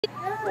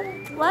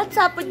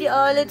What's up with you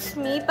all? It's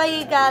me,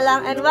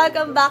 Payigalang, and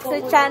welcome back to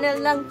the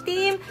channel ng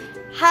Team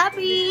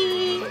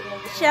Happy!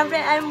 Siyempre,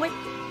 I'm with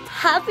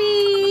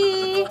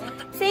Happy!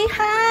 Say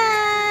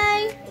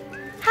hi!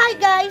 Hi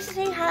guys!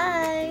 Say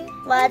hi!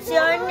 What's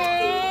your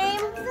name?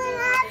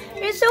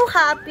 You're so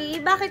happy.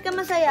 Bakit ka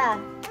masaya?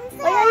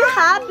 Why are you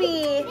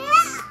happy?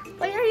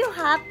 Why are you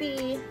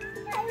happy?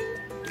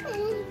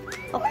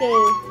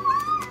 Okay.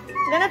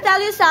 I'm gonna tell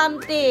you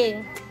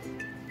something.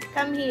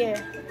 Come here.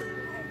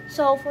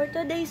 So, for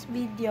today's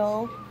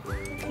video,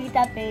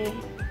 Tita Pei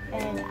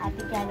and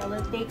Ate Kiana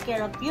will take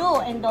care of you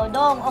and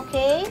Dodong,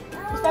 okay?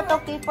 Is that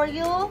okay for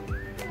you?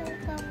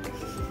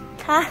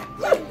 Ha?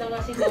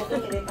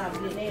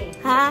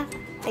 Ha?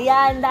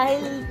 Ayan,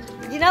 dahil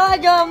ginawa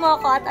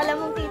mo ko at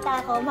alam mong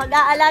tita ko,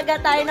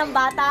 mag-aalaga tayo ng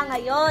bata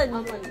ngayon.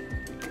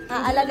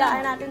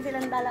 Aalagaan natin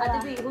silang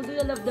dalawa. Ate Pei, who do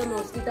you love the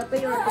most? Tita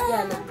Pei or Ate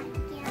Kiana?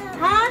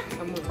 Ha?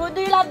 Who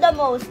do you love the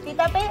most?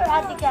 Tita Pei or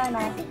Ate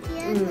Kiana?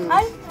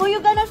 Ay, who you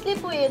gonna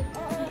sleep with?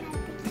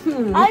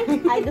 Ay,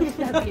 I don't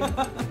love you.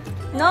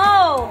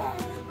 No!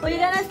 Who you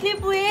gonna sleep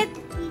with?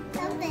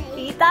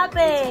 Tita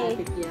Pei.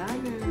 Ate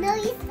Kiana. No,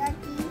 it's not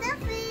Tita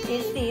Pei.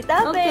 It's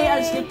Tita Pei. Okay,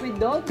 I'll sleep with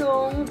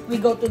Dodong.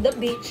 We go to the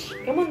beach.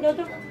 Come on,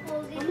 Dodong.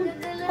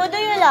 Who do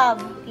you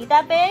love?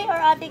 Tita Pei or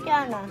Ate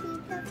Kiana?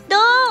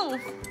 Dong!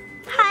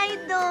 Hi,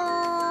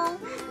 Dong!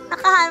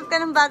 Nakahanap ka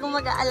ng bagong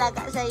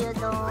mag-aalaga sa'yo,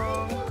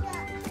 Dong.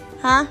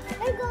 Ha?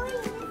 They're going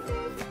sleeping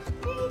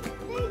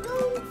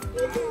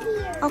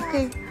here.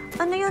 Okay.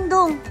 Ano yun,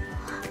 Dong?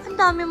 Ang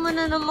dami mo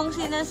na namang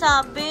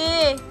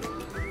sinasabi.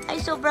 Ay,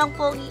 sobrang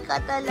pogi ka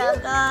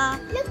talaga.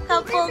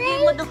 Ang pogi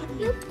mo, Dong.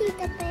 Look,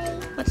 Tita Pei.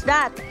 What's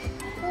that?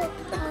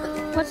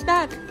 What's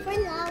that? For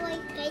laway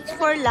kay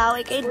For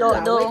laway kay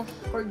Dodo.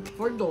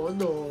 For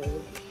Dodo.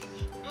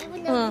 I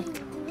would have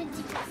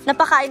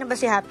Napakain na ba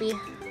si Happy?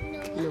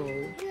 No.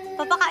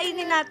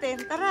 Papakainin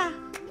natin. Tara.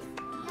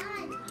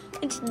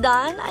 It's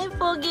done? Ay,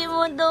 pogi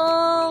mo,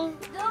 Dong.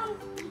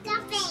 Tita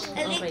Pei.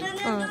 Okay.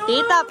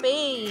 Tita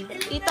Pei.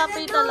 Tita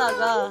Pei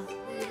talaga.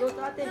 Go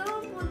to Ate.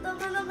 Punta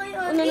ka na kay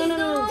Oh,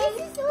 no.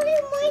 This is only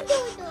my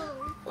dodo.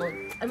 Oh,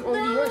 I'm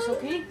only yours,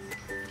 okay?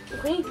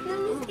 Okay?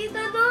 Namiss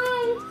kita,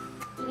 Dong.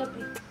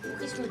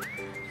 Kiss me.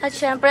 At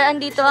syempre,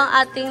 andito ang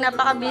ating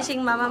napaka-busy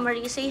Mama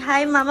Marie. Say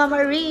hi, Mama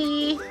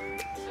Marie.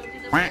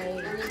 Come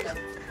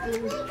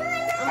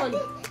on.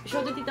 Show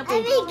to Tita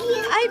Pei.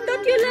 I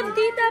thought you love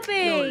Tita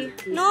Pei.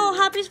 No,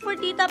 Happy's for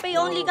Tita Pei.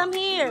 Only come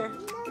here.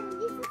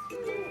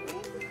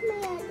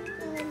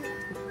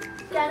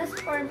 Kiana's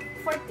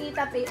for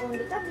Tita Pei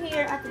only. Come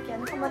here, Ate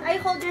Kiana. Come on. I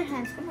hold your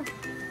hands. Come on.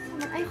 Come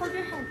on. I hold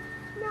your hand.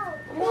 No.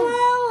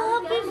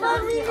 Wow, happy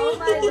family. Oh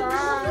my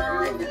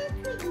God.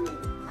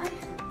 Ay,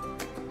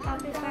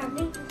 happy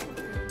family.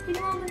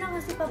 Kinuha mo na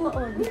kasi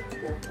papaon.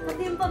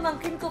 Pati yung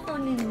pamangkin ko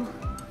kunin mo.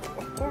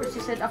 Of course,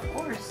 you said of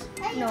course.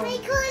 No. May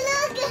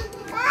kulog.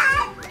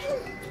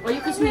 Oh,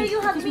 you kiss me.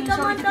 You happy. Kiss me. Come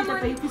Show on, to come Tita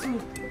on. Pei. Kiss me.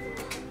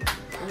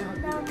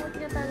 Damot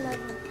niya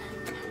talaga.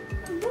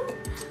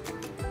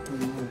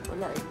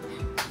 Wala eh.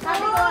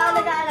 Sabi ko,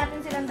 alagaan natin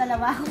silang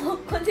dalawa.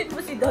 Kunin mo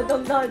si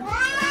Dodong Don.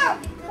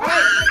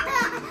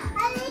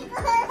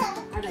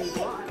 Aray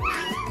mo.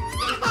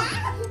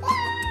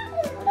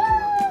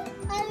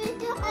 Ay,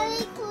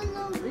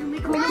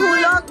 may kulog.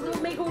 Hulog.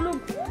 May kulog.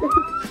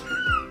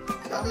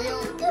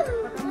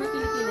 Patama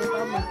kilikili.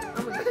 Tama.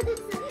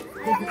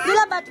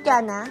 Dila ba't ka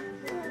na?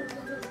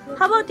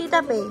 How about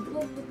Tita Pei?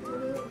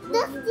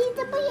 Does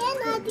Tita Pei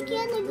and Ate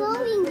Kiana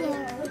going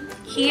there?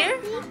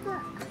 Here?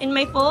 In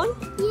my phone?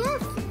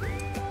 Yes.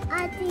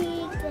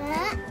 Ate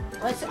Kiana.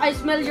 I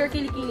smell your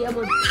kilikili,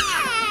 Amon.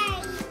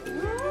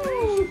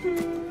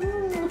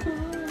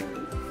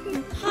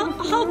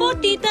 How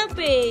about Tita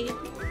Pei?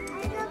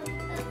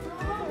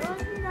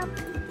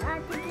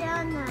 Ate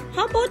Kiana.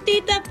 How about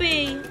Tita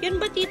Pei?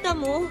 Yan ba tita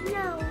mo?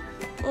 No.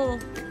 Oh.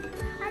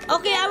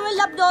 Okay, I will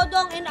love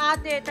Dodong and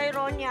Ate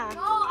Tyronia.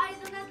 No, I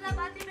do not love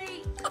Ate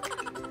Pei.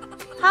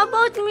 How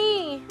about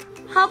me?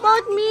 How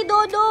about me,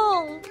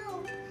 Dodong?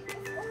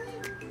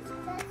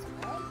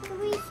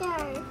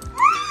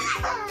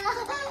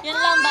 Yan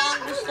lang ba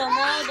ang gusto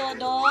mo,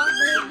 Dodong?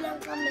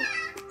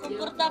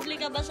 Komportable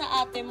ka ba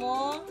sa ate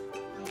mo?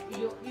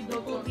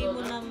 Ang pogi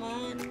mo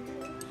naman.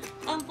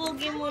 Ang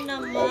pogi mo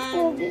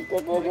naman.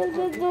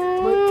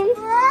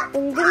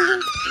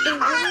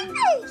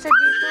 Sa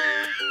dito.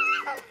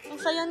 Ang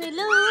saya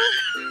nila.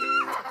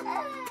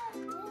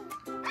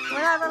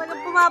 Wala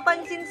talagang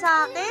pumapansin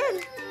sa akin.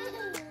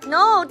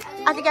 No!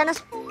 Ate Kiana's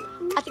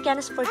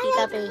for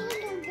Tita Pei.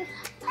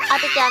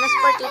 Ate Kiana's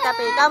for Tita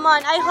Pei. Come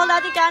on. I hold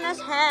Ate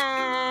Kiana's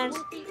hands.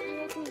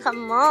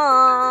 Come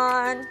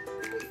on.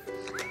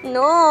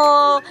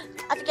 No.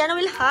 Ate Kiana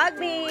will hug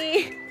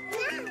me.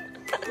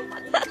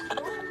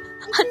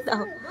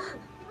 Ano?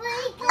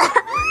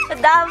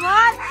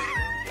 Damot.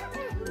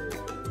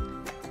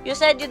 You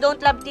said you don't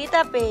love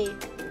Tita Pei.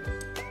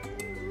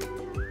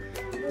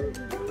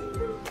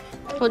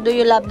 Who do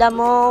you love the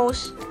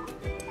most?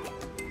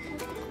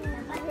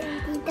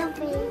 Tita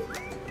Pei.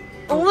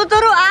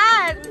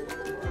 Umuturuan!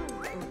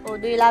 Who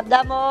do you love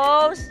the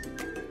most?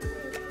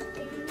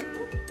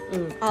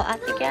 Oh,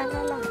 Ate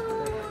Kiana lang.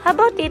 How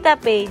about Tita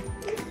Pay?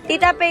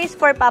 Tita Pay is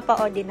for Papa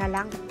Odi na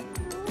lang.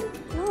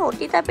 No,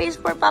 Tita Pay is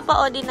for Papa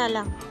Odi na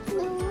lang.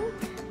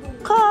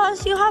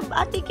 Cause you have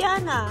Ate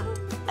Kiana.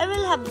 I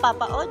will have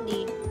Papa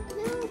Odi.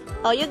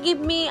 Oh, you give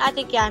me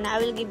Ate Kiana.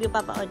 I will give you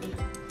Papa Odi.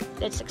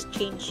 Let's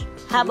exchange.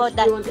 How about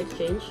that? You want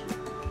exchange?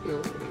 No.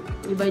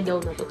 You buy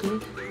donut,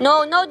 okay?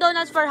 No, no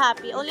donuts for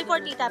Happy. Only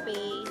for Tita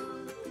Pay.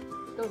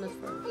 Donuts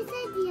for I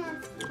said yes.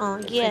 Oh,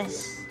 yes.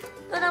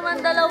 Ito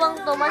naman dalawang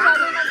to.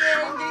 Masyado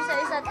nag-enjoy sa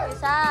isa't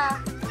isa.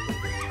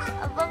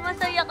 Aba,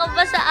 masaya ka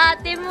ba sa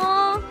ate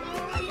mo?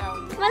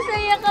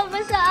 Masaya ka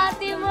ba sa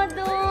ate mo,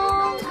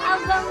 Dong?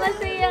 Aba,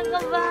 masaya ka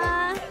ba?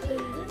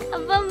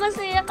 Aba,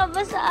 masaya ka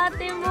ba sa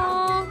ate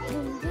mo?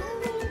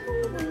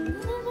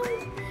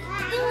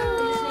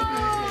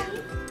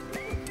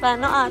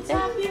 Paano, ate?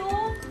 Daw,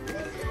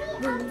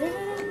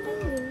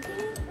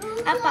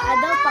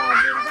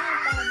 paadin.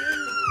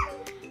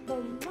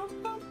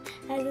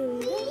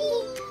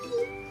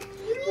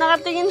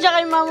 Nakatingin siya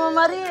kay Mama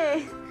Marie eh.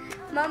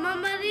 Mama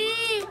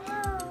Marie!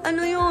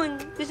 Ano yun?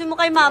 Gusto mo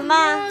kay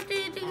Mama?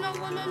 Titignan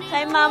ko na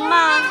Kay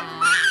Mama.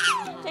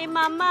 Kay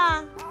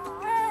Mama.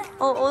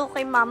 Oo,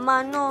 kay Mama,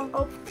 no?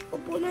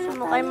 Upo na Gusto lang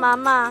mo tayo. kay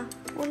Mama.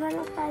 Upo na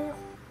lang tayo.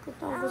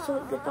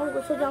 Itong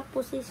gusto ng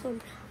position.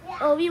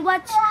 Oh, we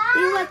watch.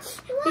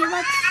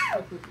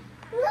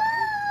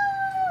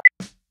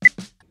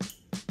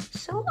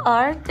 So,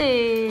 arte.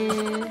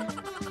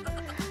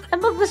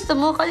 Ano ba gusto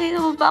mo?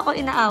 Kanina mo pa ako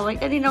inaaway.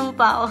 Kanina mo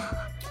pa ako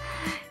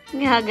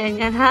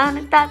ganyan, ha?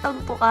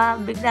 Nagtatampo ka.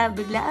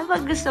 Bigla-bigla. Ano ba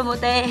gusto mo,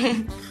 te?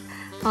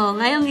 Oh,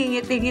 ngayon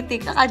ngingiti-ngiti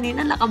ka.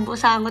 Kanina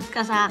nakabusangot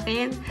ka sa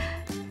akin.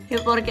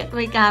 Yung porket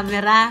may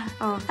camera.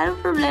 Oh,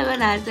 anong problema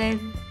natin?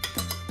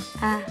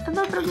 Ha?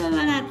 Ano ba problema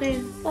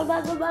natin?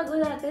 Pabago-bago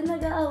natin,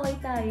 nag-aaway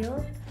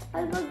tayo.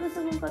 Ano ba gusto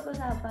mong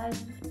pag-usapan?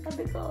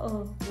 Sabi ko,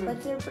 oh,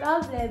 what's your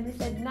problem? You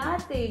said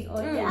nothing. O,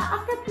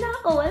 aakit na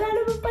ako. Wala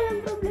naman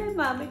palang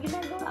problema. May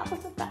ginagawa ako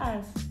sa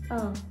taas.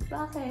 Oh,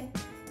 bakit?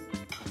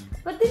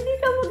 Ba't hindi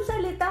ka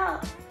magsalita?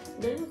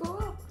 Ganun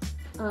ko.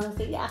 Oh,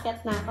 sige,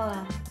 akit na ako,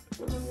 ah.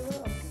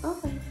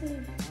 Okay, sige.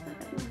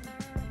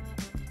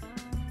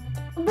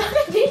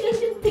 Bakit ganyan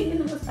yung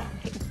tingin mo sa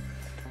akin?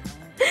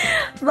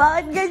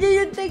 Bakit ganyan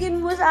yung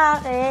tingin mo sa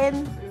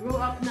akin? Grow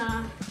up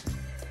na.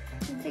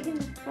 Sige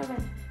na,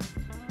 bye-bye.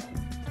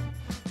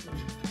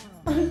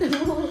 Ang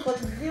tumukod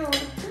yun.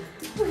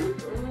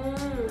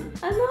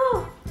 Ano?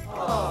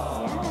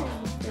 Yan.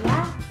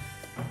 Diba?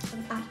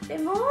 Ang arte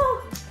mo.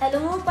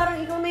 Alam mo, parang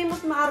ikaw na yung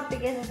mas maarte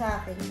kesa sa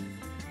akin.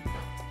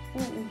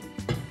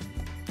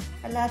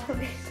 Ala to,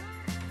 guys.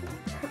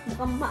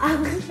 Mukhang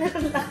maangas na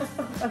ang lakas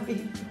ng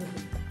pabig.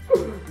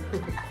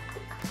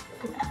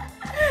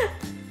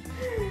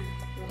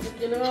 Bakit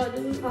ginawa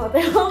dun? Oh,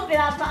 pero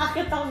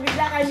pinapaakit ako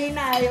bigla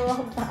kanina. Ayaw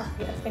akong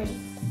paakitin.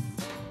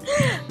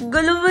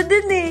 Gulo mo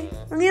din eh.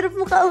 Ang hirap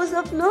mo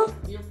kausap, no?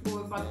 Yung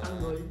puro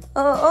pagtanggol.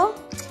 Oo.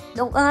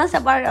 Doon ka nga sa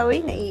far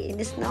away,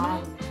 naiinis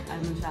naman.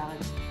 Ano sa akin?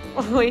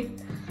 Uy.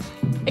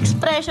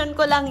 Expression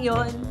ko lang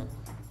yon.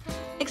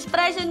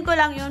 Expression ko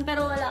lang yon,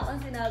 pero wala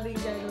akong sinabing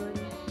gano'n.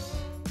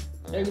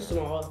 Eh, gusto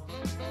mo ako?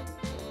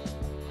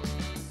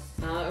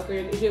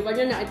 Okay. Isipan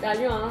niyo, nakita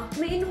niyo, ha?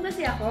 May inom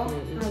kasi ako.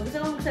 Gusto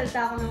kong magsalita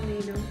ako ng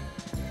inom.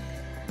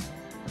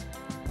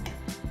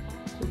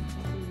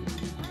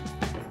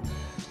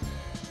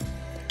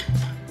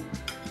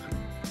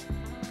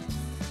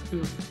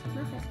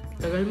 Bakit?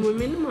 Tagal mo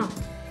uminom, ha?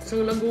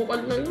 Isang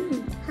lagukan lang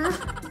yun. Ha?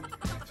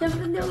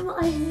 Siyempre hindi ako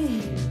makain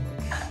eh.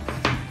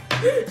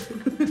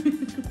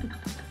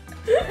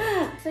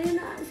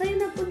 Sa'yo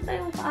na punta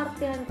yung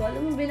kaartehan ko.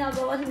 Alam mo,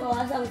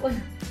 binabawas-bawasan ko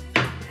na.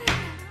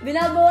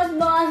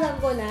 Binabawas-bawasan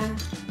ko na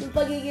yung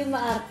pagiging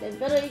maarte.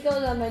 Pero ikaw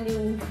naman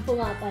yung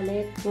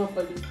pumapalit.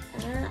 Mapalit.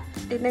 Ah,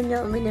 tignan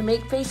nyo,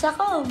 minimake face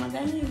ako.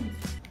 Magaling.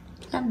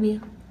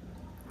 Sabi.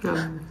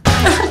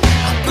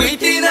 Ako'y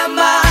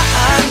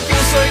tinamaan,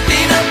 puso'y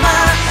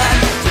tinamaan,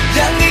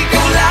 sadyang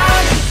ikaw lang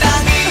ang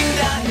tanging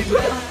dahil.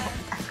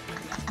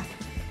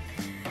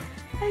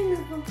 Ay,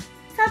 naku.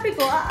 Sabi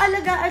ko,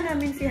 aalagaan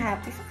namin si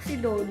Happy sa si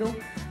Dodo.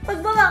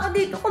 Pagbaba ko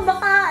dito,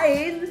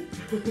 kumakain.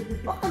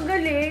 Baka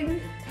galing.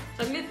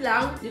 Saglit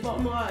lang, di pa ako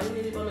makain,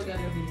 hindi pa ako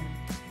nagagabi.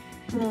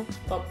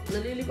 Pop,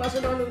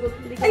 nalilipasan ako ng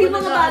hindi ko Ay, ba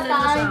mga nag-aalala bata,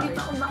 sa hindi akin?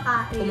 pa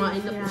kumakain.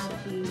 Kumain na Si po sila.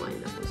 Happy. Kumain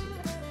na po sila.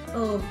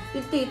 Oh,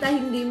 yung tita,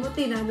 hindi mo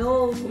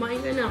tinanong. Kumain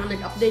ka na,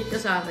 nag-update ka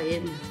sa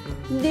akin.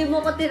 Hindi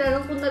mo ko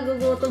tinanong kung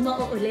nagugutom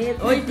ako ulit.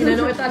 Oy,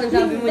 tinanong kita, anong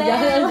sabi mo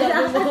dyan? Anong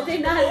sabi mo?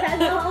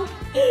 Tinatanong.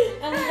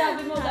 Anong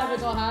sabi mo? Sabi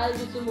ko, ha?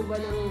 Gusto mo ba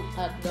ng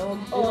hotdog?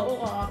 Oo, ako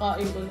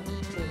kakakain ko na.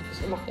 Tapos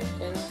umakit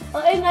ka na. O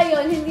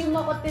ngayon, hindi mo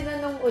ko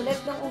tinanong ulit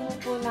nung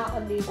umupo na ako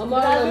dito. Amar,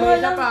 Grabe, may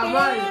walang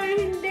nakamay. care.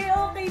 Hindi,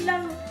 okay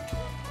lang.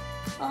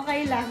 Okay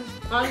lang.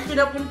 Kahit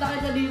pinapunta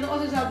kita dito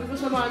kasi sabi ko,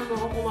 samahan mo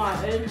ako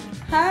kumain.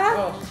 Ha?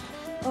 Oh.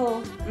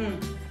 Oh.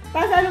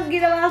 Tapos anong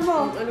ginawa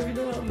mo? Ano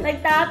ginawa mo?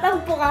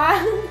 Nagtatampo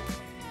ka?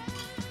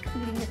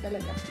 Hindi niya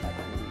talaga.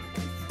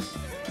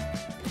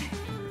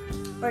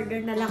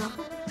 Order na lang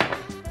ako.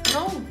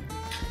 No.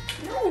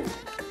 No.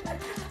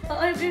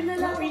 Order na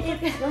lang.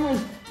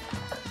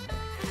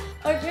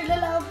 Order na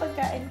lang ang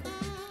pagkain ko.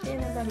 Yan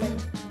na naman.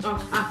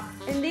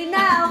 Hindi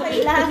na, okay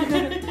lang.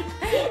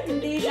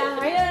 Hindi na.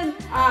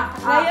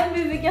 Ngayon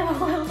bibigyan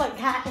ako ng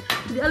pagkain.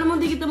 Hindi, alam mo,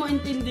 hindi kita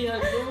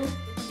maintindihan.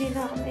 Hindi na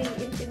ako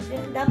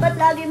naiintindihan. Dapat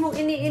lagi mong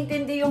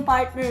iniintindi yung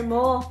partner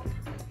mo.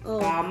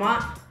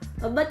 Tama.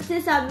 Ba't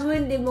sinasabi mo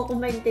hindi mo ko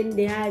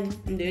maintindihan?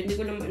 Hindi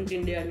ko lang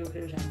maintindihan yung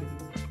sinasabi mo.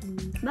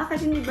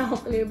 Bakit hindi ba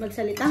ako clear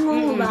magsalita?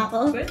 Ngungo ba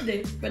ako?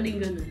 Pwede. Pwedeng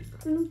ganun.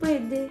 Anong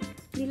pwede?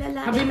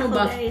 Nilalait Sabi mo ako,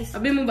 ba? guys.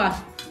 Sabi mo ba?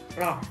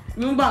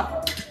 Sabi mo ba?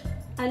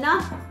 Ano?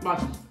 Ba?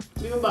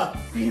 Sabi mo ba?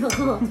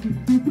 Ayoko.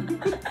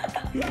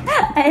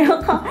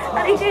 Ayoko.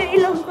 Aray ko yung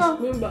ilong ko.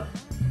 Sabi mo ba?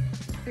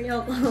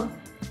 Ayoko.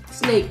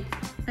 Snake.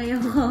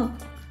 Ayoko.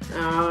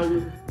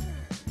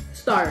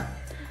 Star.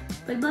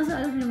 Pag ba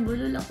sa alam yung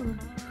bulol ako?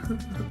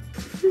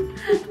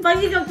 Pag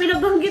ikaw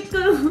pinabanggit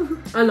ko.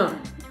 Ano?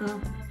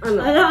 Ano?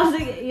 Ano?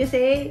 Sige, you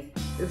say?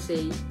 You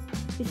say?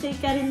 You say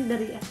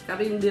karinderya.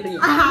 Karinderya.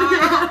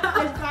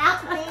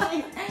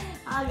 Exactly.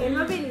 Okay,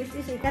 mabilis.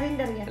 You say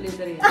karinderya.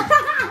 Karinderya.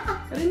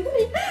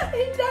 Karinderya?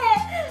 Hindi!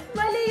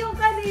 Mali yung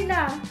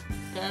kanina.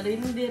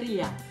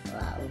 Karinderya.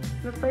 Wow.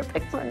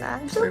 Na-perfect mo na.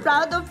 I'm so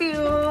proud of you.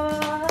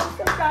 I'm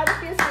so proud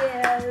of you,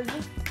 sis.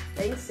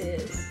 Thanks,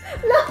 sis.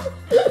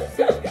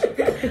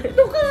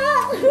 Tuka!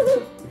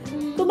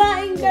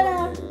 Kumain ka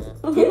na.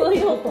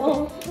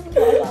 Ayoko.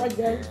 Wala ka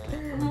dyan.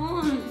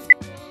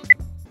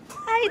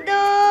 Hi,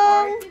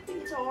 Dong!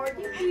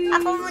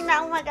 Ako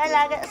muna ang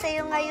mag-alaga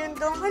sa'yo ngayon,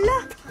 Dong.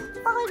 Hala,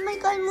 bakit may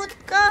kalmot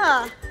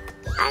ka?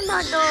 Ano,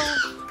 Dong?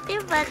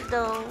 Diba,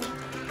 Dong?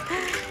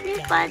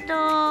 Diba,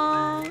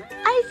 Dong?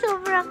 Ay,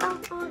 sobra kang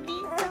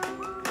pogi, Dong.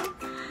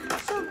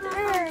 Sobra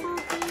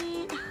kang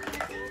pogi.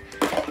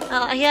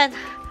 Ayan.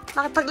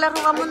 Makipaglaro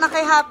ka muna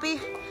kay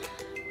Happy.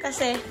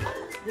 Kasi,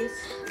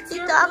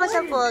 dito ako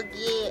sa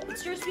pogi.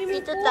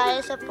 Dito tayo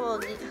sa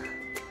pogi.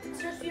 It's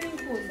your swimming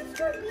pool.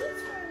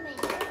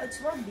 It's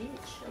for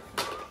beach.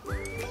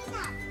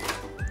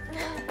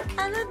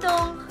 Ano,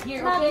 Dong?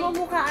 Here, okay?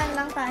 Magmumukhaan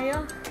lang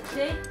tayo.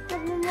 Okay?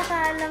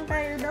 Magmumukhaan lang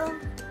tayo, Dong.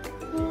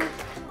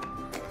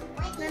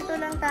 Ganito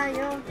lang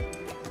tayo.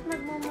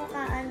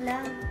 Magmumukhaan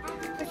lang.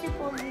 Kasi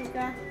pogi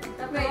ka.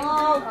 Okay.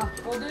 Oh,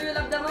 do you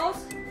love the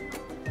most?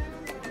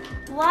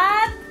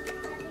 What?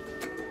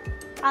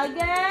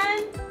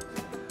 Again?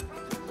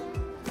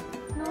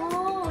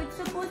 No, it's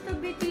supposed to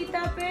be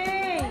Tita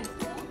Pei.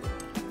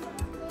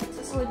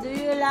 Oh, do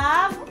you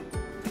love?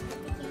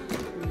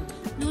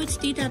 No, it's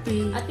Tita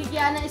Pei. Ate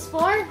Kiana is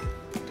 4?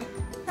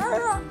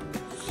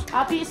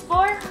 Happy is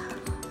 4?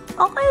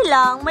 Okay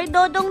lang, may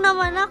dodong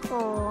naman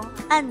ako.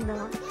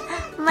 Ano?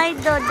 May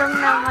dodong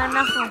naman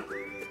ako.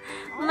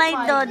 May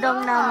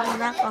dodong naman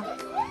ako.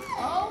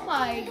 Oh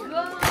my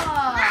God!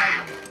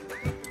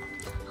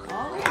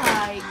 Oh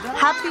my God!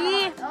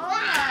 Happy? Oh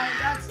my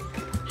God!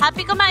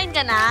 Happy, kumain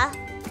ka na?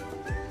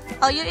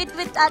 Oh, you eat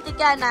with Ate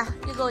Kiana.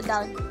 You go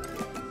down.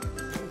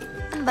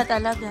 Ano ba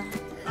talaga?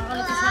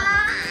 Nakalito siya.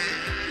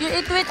 You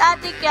eat with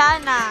Ate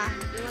Kiana.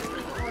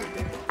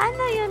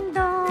 Ano yun,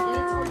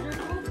 Dong?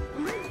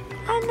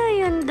 Ano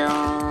yun,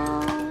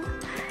 Dong?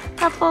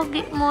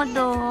 Kapogi mo,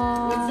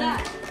 Dong. What's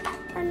that?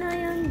 Ano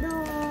yun,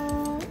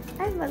 Dong?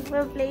 Ay,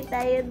 magpa-play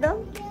tayo,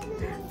 Dong.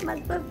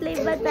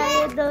 Magpa-play ba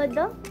tayo,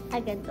 Dodong?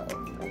 Ah, ganito.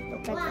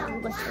 Ganito ang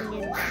gusto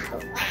niya,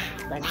 Dodong.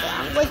 Ganito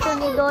ang gusto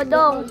ni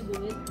Dodong.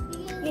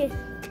 Yes.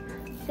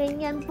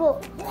 Ganyan po.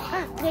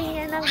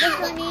 Ganyan ang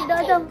gusto ni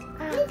Dodong.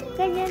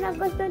 Ganyan ang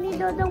gusto ni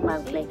Dodong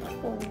mag-play.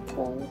 Pung,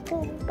 pung,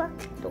 pung, pa.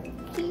 Tung,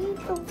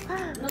 kitong.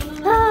 Ano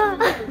yun?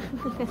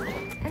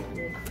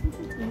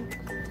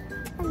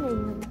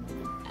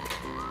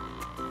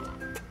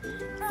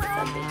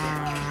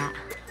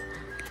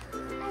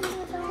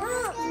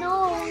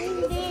 No,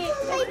 hindi.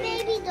 My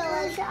baby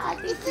doll.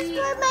 This is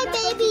for my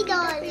baby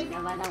doll.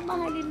 Naman ang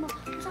mahalin mo.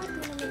 Saan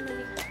mo naman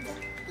nalita?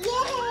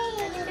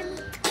 Yay!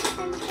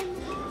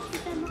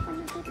 Sama ka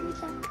na sa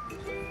tita.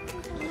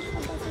 Sama ka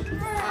ba sa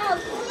tita?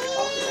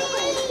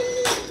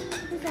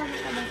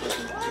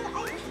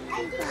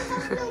 I think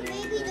there's no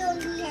baby doll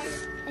here.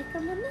 Ay,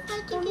 come on na.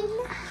 I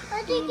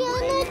think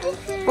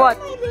this is What?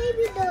 my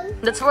baby doll.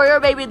 That's for your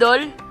baby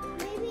doll?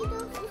 Baby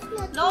doll is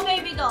not. No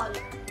baby doll.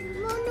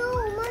 No,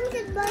 Mom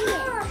can buy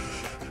it.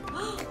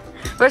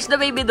 Where's the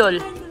baby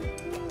doll?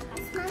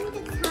 Mommy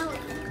can tell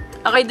it.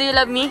 Okay, do you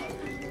love me?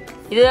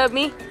 Do you love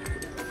me?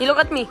 You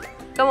look at me.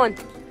 Come on.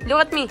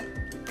 Look at me.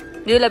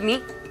 Do you love me?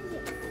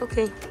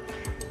 Okay.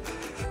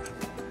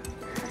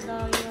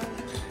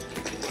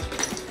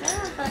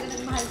 Kaya talaga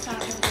nagmahal sa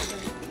akin.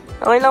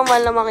 Okay lang,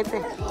 mahal naman kita.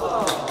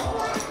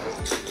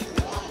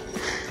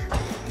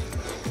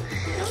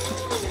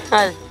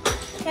 Hal.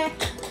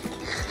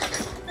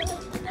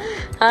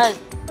 Hal.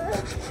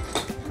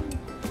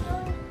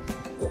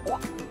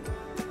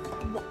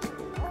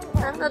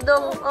 Ano,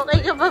 Dong? Okay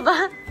ka ba ba?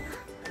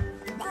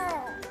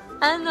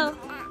 Ano?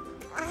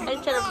 Ay,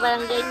 sarap ba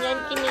ang ganyan?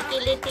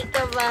 Kinikiliti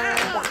ka ba?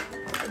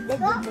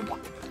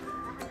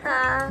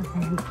 Ha?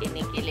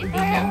 Kinikiliti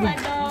ka ba,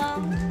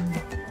 Dong?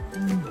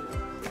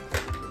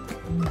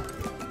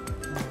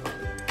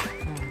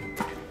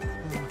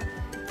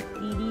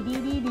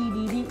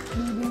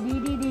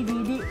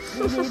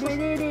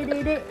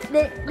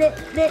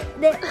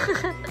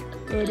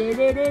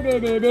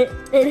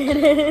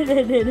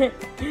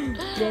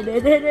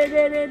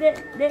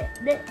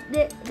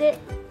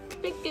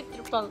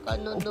 Nagtitripang ka,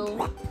 Dodong.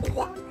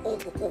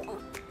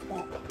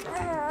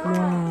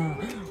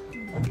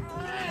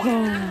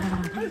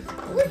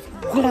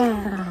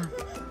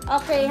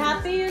 Okay,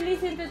 Happy, you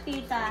listen to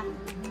Tita.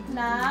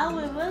 Now,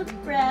 we will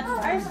prep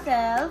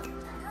ourselves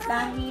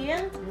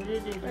dahil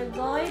we're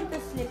going to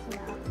sleep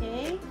na,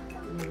 okay?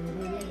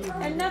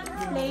 And not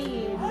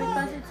playing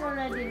because it's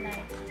already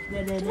night.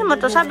 Ano mo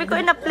to? Sabi ko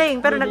ina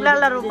playing pero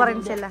naglalaro pa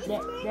rin sila.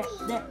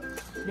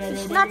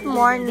 It's not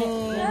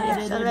morning.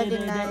 It's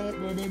already night.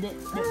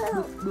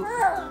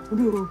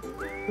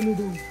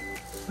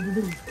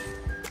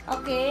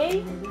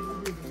 Okay?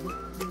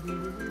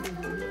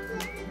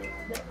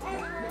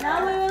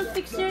 Now we will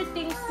fix your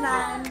things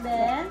na and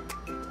then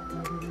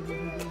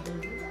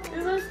we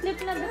will sleep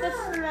na because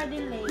it's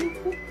already late.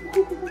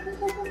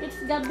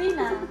 It's gabi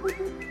na.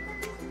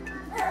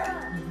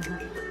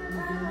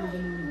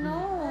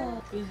 No.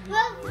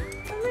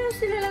 Ano yung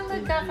sila lang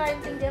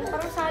nagkakaintindihan?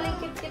 Parang saling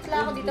kit-kit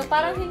lang ako dito.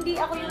 Parang hindi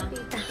ako yung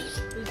tita.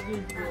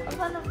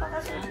 Paano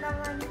pakasweet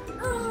naman?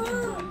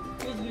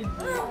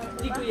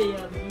 Hindi ko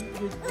yayami.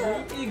 Good boy.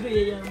 Hindi ko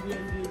yayami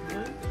ang good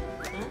boy.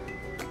 Ha?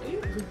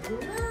 Ayun, good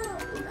boy.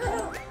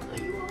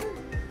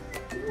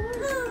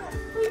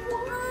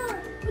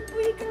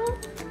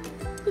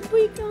 Good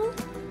boy ikaw.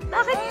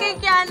 Bakit kay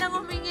Kiana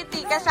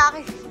ngumingiti ka sa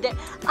akin? Hindi.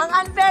 Ang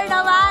unfair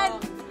naman!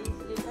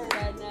 Sleep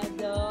ka na,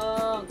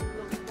 Dong.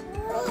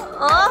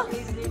 Oh?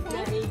 Sleep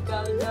na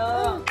ikaw,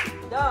 Dong.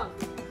 Dong.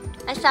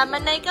 Ay,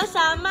 sama na ikaw,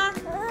 sama.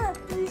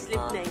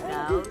 Sleep na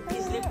ikaw.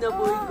 Sleep na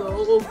po ikaw.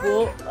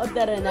 Opo. O,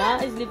 tara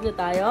na. Sleep na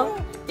tayo.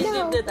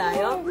 Sleep na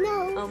tayo.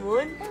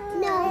 Amon?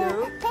 No.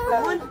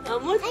 Amon?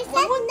 Amon? I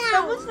said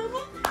no.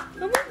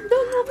 Amon,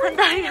 Dong. Ang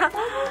daya.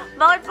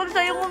 Bakit pag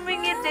sa'yo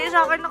ngumingiti?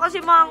 Sa akin na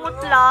kasi mangot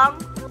lang.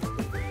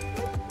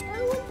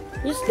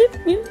 You sleep.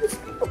 You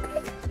sleep. Okay.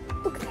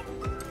 Okay.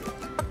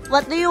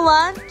 What do you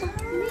want?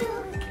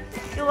 Milk.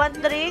 You want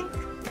drink?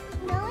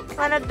 No.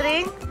 Wanna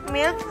drink?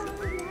 Milk?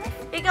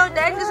 Ikaw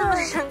din? Gusto mo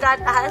siyang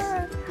gatas?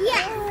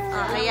 Yes.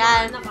 Oh,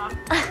 ayan.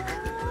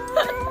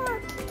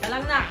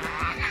 Alam na.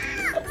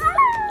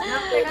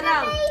 Anak, teka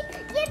lang.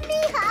 Give me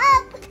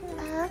up.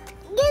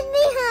 Give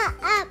me up.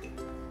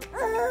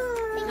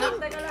 Anak,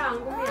 teka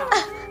lang. Kumiyak.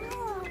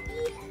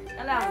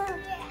 Teka lang.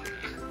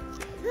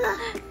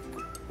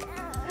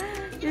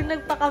 Yung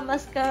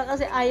nagpakamas ka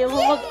kasi ayaw mo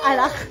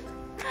mag-alak.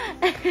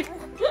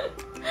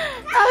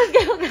 Tapos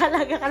kayo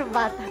mag-alaga ka ng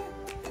bata.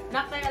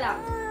 Anak, teka lang.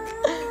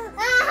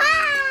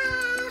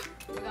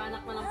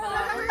 Mag-anak mo lang pala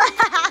ako.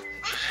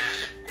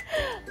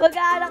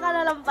 Mag-aalak ka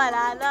na lang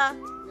pala, no?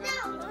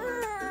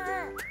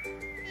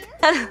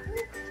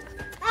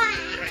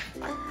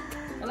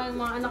 Wala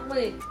yung mga anak mo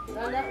eh.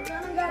 Wala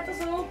ng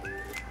gatas oh.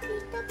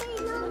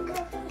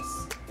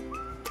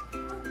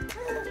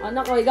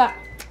 Anak ko, higa.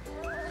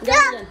 Higa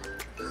dyan.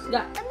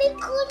 Higa.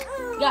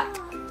 Higa.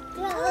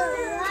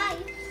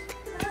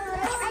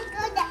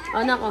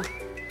 Anak ko.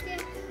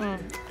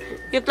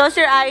 You close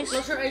your eyes.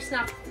 Close your eyes,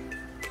 Nak.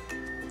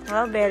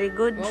 Oh, very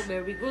good. Oh,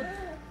 very good.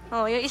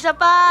 Oh, yung isa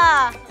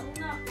pa.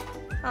 Nak.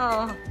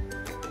 Oh.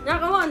 Nak,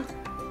 come on.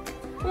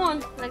 Come on.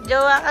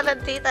 Nagjowa ka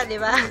ng tita, di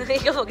ba?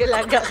 Ikaw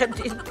mag-alaga ka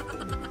din.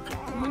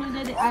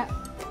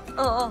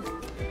 Oo.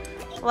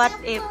 What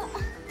if?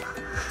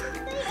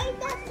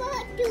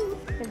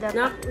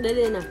 Nak,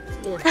 dali na.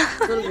 Sige na.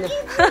 Tulog na.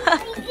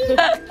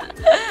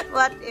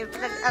 What if?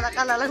 Nag-alak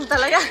ka na lang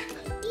talaga.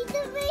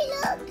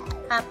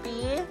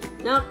 Happy?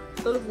 Nak,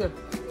 tulog na.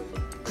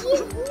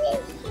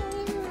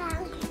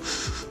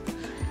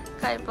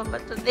 Kaya pa ba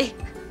today?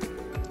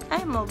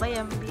 Ayaw mo ba,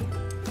 Yambi?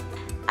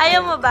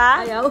 Ayaw mo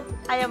ba? Ayaw.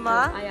 Ayaw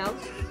mo? Ayaw.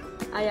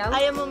 Ayaw.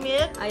 Ayaw mo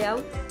milk? Ayaw.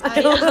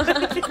 Ayaw.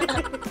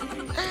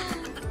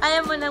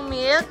 Ayaw mo ng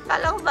milk?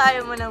 Kala ko ba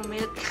ayaw mo ng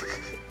milk?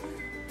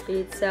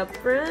 Pizza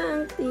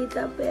prank,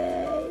 Tita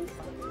Bay.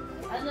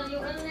 Ano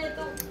yung ano na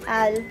ito?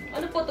 Al.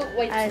 Ano po to?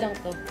 White Ay. lang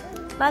to.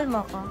 Mahal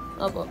mo ko?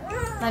 Opo.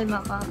 Mahal mo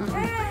ko?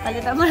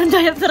 Palitan mo ng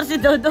diaper si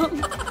Dodong.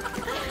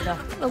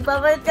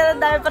 Magpapalit ka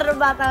ng diaper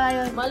ng bata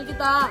ngayon. Mahal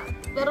kita.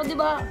 Pero di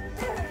ba?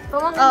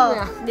 Pamangkin Oh,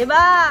 mo na. di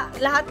ba?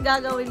 Lahat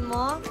gagawin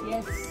mo?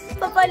 Yes.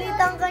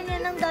 Papalitan ka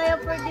niya ng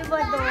diaper, di ba,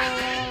 Dong?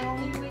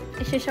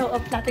 I-show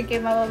off natin kay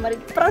Mama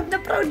Marie. Proud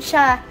na proud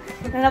siya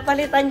na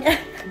napalitan niya.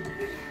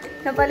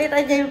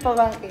 Napalitan niya yung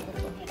pamangkin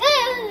ko.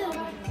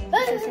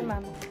 Isa si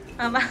Mama.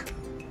 Mama,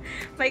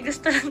 may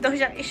gusto lang daw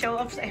siyang i-show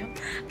off sa'yo.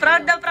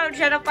 Proud na proud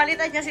siya.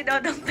 Napalitan niya si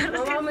Dodong.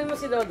 Pero Mamamay mo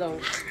si Dodong.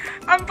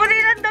 ang puli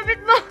ng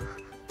damit mo.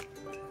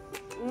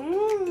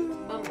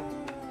 Bango.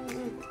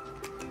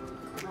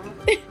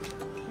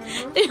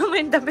 Tingnan mo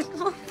yung damit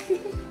mo.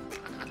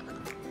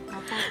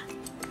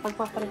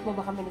 Pagpapalit mo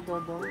ba kami ni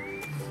Dodong?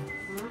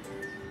 Ha?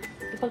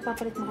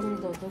 Ipagpapalit mo kami ni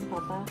Dodong,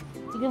 Papa?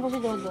 Tignan mo si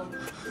Dodong.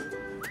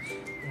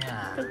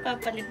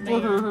 Pagpapalit ba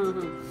yun?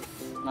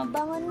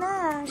 Mabango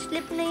na.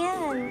 Slip na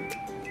yan.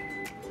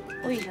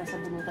 Uy, nasa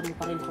bunutan mo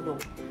pa rin ko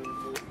doon.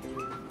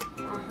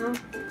 Aha.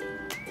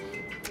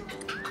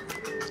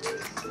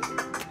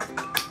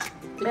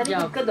 Very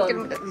good ka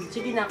doon.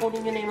 Sige na,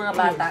 kunin nyo na yung mga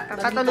bata.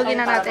 Papatulugin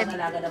na natin.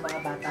 Alaga ng mga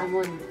bata.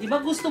 Di ba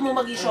gusto mo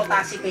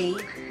mag-ishota si Pay?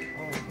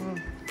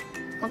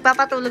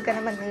 Magpapatulog ka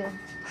naman ngayon.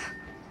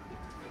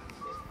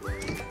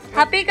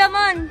 Happy, come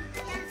on!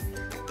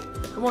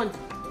 Come on.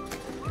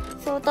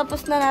 So,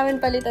 tapos na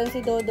namin palitan si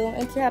Dodong.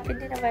 And si Happy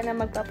din naman na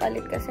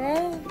magpapalit kasi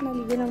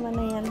naligo naman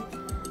na yan.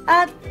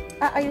 At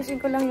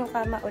aayusin ko lang yung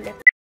kama ulit.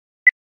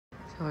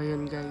 So,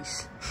 ayun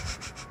guys.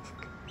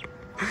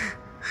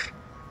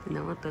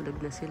 Tignan mo, tulog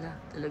na sila.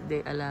 Tulog na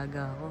yung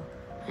alaga ko.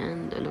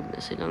 Yan, tulog na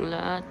silang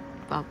lahat.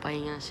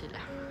 Papahinga sila.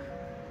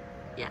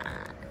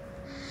 Yan.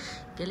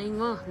 Galing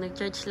mo.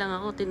 Nag-charge lang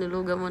ako.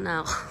 Tinulugan mo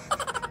na ako.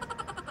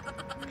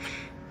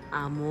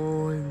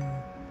 Amon.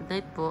 Good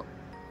night po.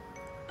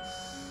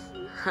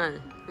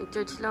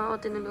 Nag-charge lang ako.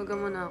 Tinulugan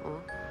mo na ako.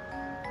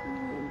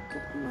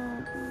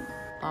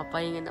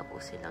 Papahinga na po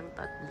silang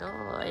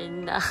tatlo. Ay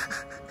na.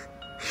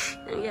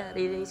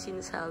 Nangyari na yung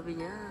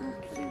sinasabi niya.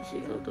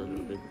 Sigaw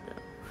tulugin daw.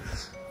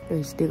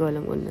 Guys, di ko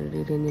alam kung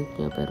naririnig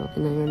niya, pero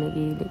kinaya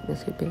nagigilig na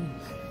si Pei.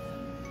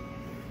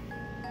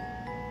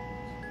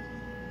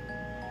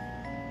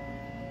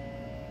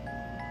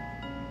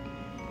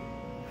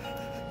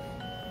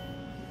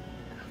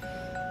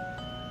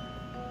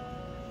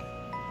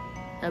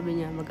 Sabi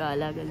niya,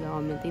 mag-aalaga lang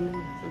kami. Tingnan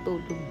mo,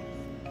 natutog.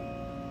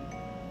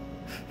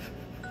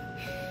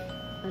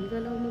 Halika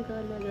lang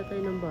mag-aalaga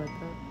tayo ng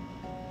bata.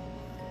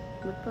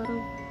 Ba't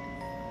parang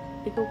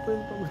ikaw po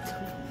yung pamata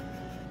mo?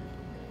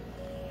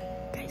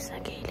 Guys,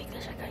 nagihilig na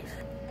siya, guys.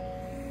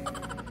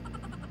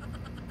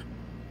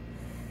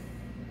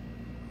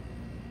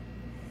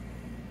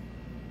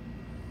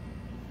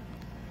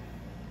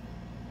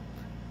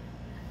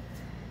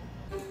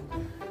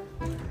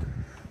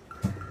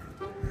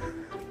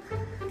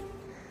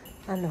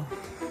 Ano?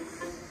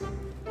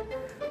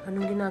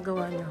 Anong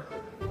ginagawa niya?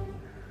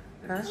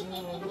 Ha?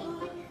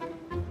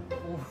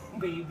 Oh,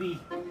 baby.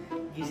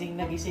 Gising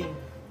na gising.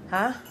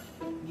 Ha?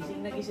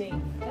 Gising na gising.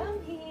 Come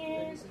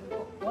here.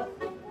 What?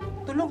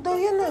 Tulog daw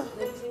yan ah.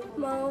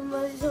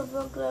 Mama,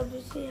 sobrang grabe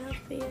si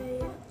Happy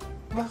Aya.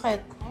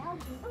 Bakit?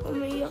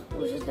 Umiiyak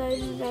po siya dahil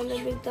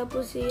nilalamig,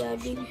 tapos si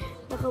Abby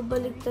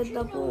nakabaliktad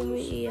na po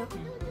umiiyak.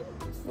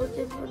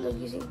 Buti po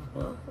nagising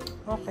po ako.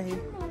 Okay.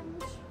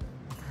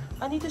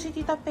 Andito si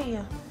Tita Pei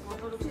ah.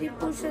 Hindi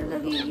po siya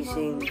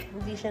nagigising.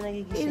 Hindi siya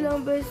nagigising.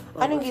 Ilang beses po.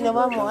 Anong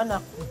ginawa mo,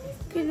 anak?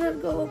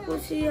 Kinagawa po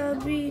si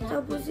Abby,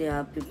 tapos si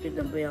Happy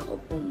pinabayaan ko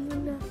po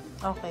muna.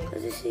 Okay.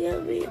 Kasi si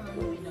Abby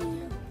po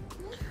umiiyak.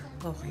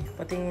 Okay,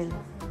 patingin.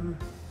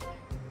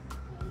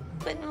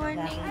 Good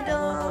morning, Nakita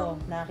mo,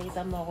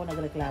 nakita mo ako,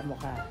 nagreklamo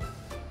ka.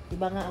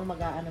 Iba nga ang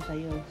mag-aano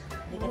sa'yo.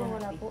 Halika na,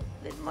 Wala Happy. po.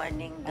 Good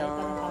morning, Halika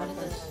na, dog.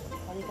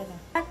 halika na.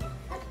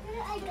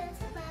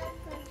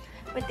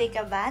 We take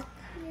a bath?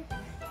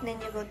 Then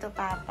you go to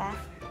Papa?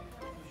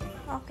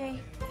 Okay.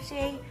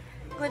 Say,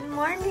 good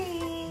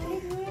morning.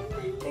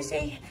 You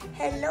say,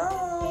 hello.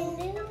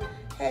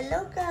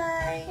 Hello,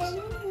 guys.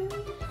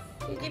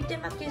 You give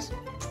them a kiss.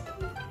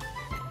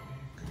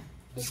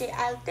 You say,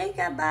 I'll take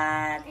a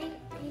bath.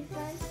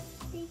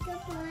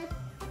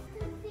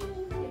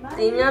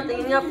 Tingnan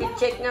nga,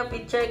 picheck nga,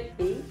 picheck.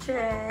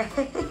 Picheck.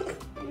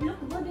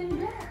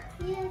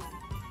 Yes,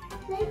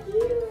 like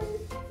you,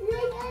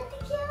 like Ate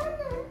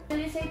Kiana.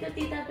 Can you say to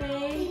Tita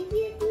Pei? Thank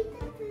you,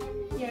 Tita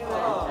Penny. You're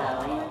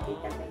welcome,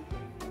 Tita Pei.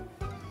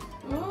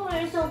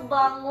 You're so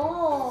bango.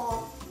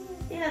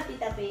 Tira,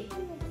 Tita Pei.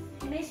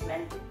 Can I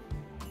smell?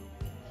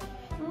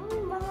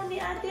 Bango ni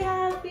Ate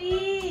Happy.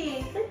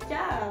 Good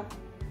job.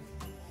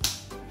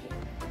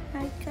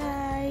 Hi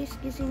guys,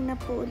 gising na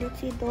po ulit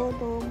si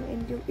Dodong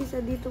and yung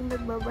isa ditong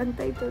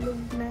nagbabantay tulog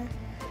na.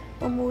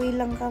 Umuwi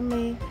lang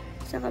kami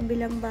sa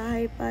kabilang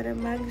bahay para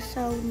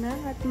mag-sauna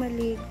at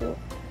maligo.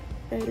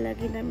 Dahil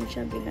lagi namin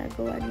siya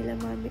ginagawa nila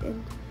mami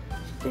and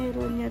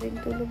pero niya rin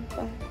tulog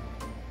pa.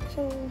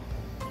 So,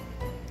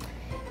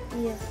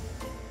 yeah.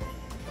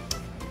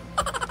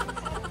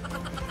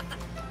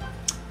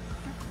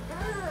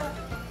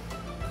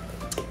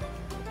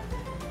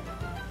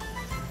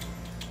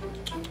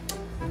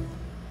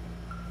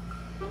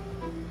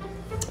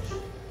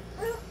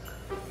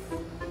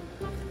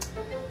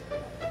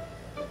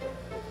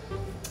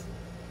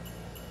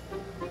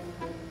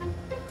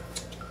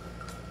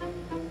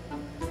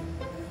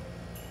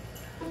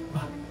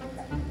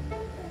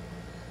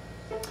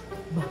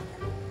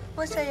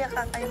 Masaya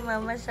ka kay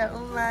mama sa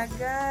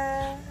umaga.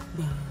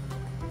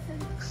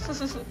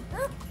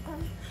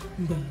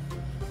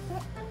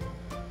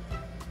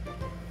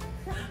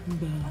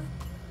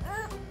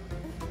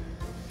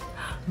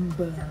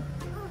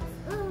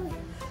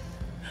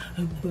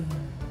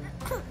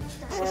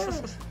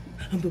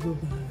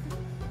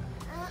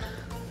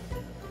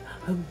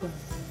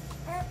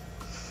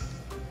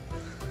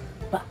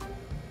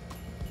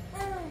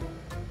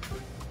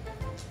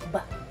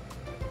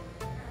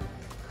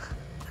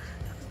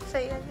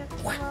 Saya niya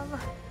kay mama.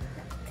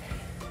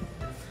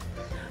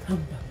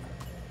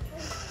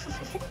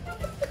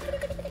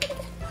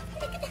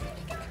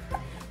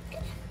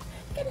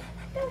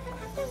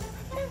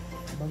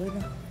 Bagay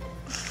na.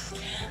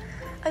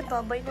 Ay,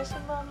 Babay na si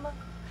mama.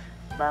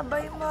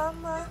 Babay,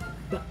 mama.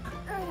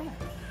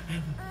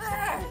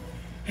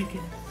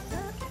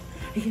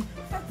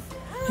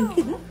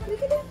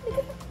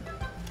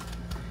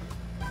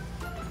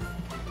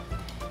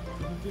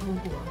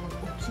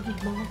 Sige,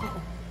 mga ka.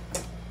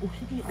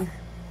 Sige,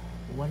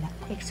 wala.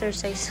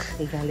 Exercise.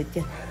 Galit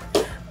yan.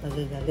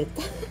 Magagalit.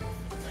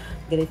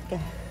 Galit ka.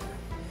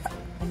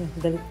 Ano,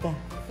 galit ka.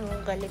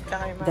 Galit ka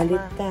kay mama.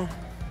 Galit ka.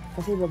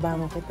 Kasi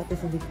babama kita,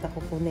 tapos hindi kita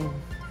kukunin.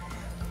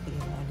 Sige,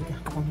 halika.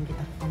 Kukunin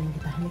kita.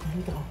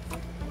 Halika.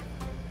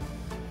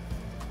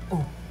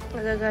 Oh.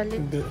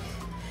 Nagagalit.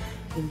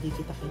 Hindi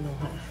kita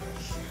kinuha.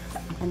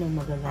 Ano,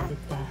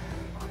 magagalit ka.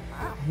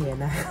 Ayan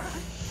na.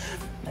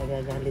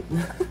 Nagagalit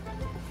na.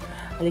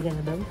 Halika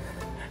na doon.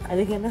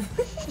 Halika na.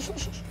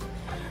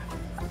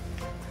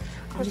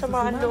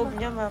 Masama ang loob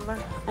niya, mama.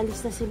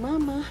 Alis na si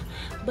mama.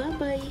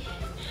 Bye-bye.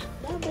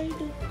 Bye-bye,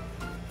 dong.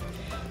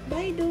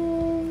 Bye,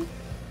 dong.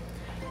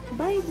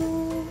 Bye,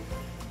 dong.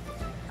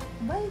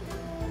 Bye,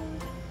 dong.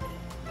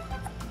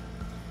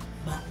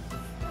 Ba.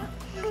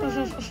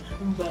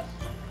 Ba.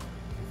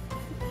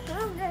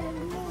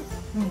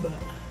 Ba.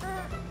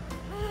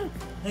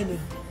 Ano?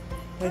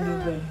 Ano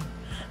ba?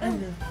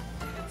 Ano?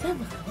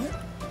 Sama ka na?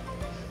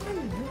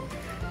 Ano?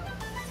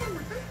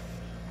 Sama ka?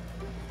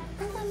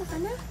 Sama ka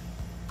na?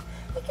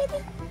 Ika na.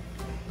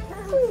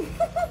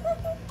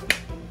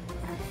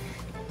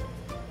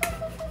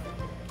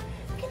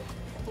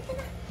 Ika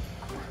na.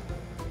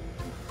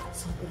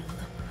 Sobrang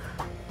ka.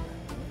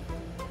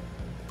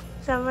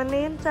 Sama na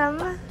yun,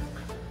 sama.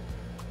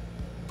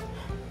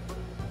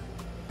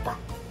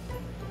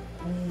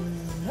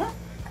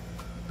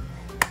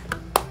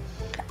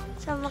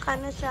 Sama ka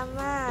na,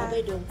 sama.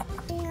 Babay, dong.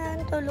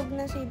 Ayan, tulog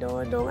na si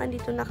Dodong.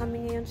 Andito na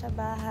kami ngayon sa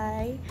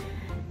bahay.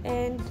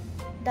 And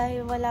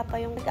dahil wala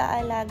pa yung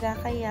nag-aalaga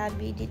kay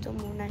Hapi, dito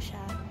muna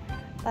siya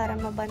para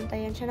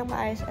mabantayan siya ng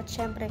maayos. At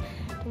syempre,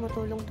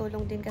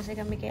 tumutulong-tulong din kasi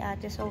kami kay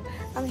ate. So,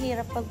 ang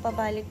hirap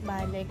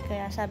pagpabalik-balik.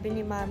 Kaya sabi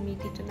ni Mami,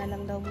 dito na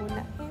lang daw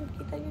muna. And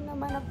kita nyo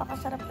naman,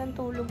 napakasarap ng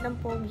tulog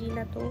ng pogi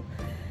na to.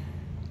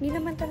 Hindi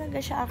naman talaga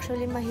siya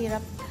actually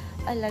mahirap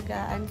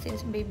alagaan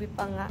since baby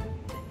pa nga.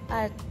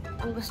 At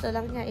ang gusto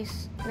lang niya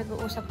is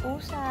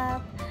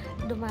nag-uusap-usap,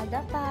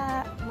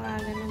 dumadapa, mga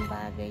ganung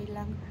bagay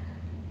lang.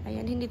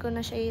 Ayan, hindi ko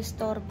na siya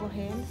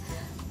istorbohin.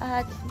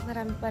 At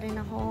marami pa rin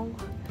akong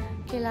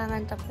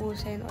kailangan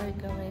tapusin or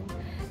gawin.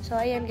 So,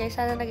 ayan guys,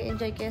 sana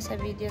nag-enjoy kayo sa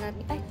video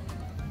natin. Ay!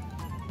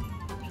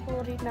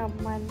 Sorry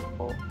naman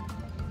po.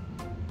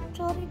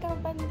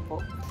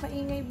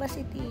 Maingay ba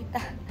si tita?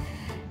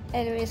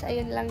 Anyways,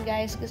 ayun lang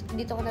guys.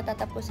 Dito ko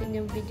natatapusin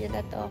yung video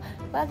na to.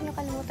 Huwag nyo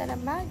kalimutan na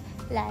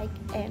mag-like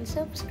and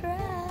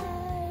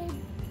subscribe.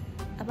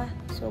 Aba,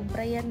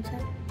 sobra yan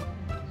siya.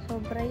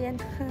 Sobra yan.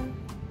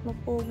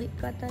 Mapugi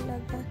ka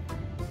talaga.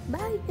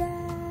 Bye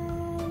guys!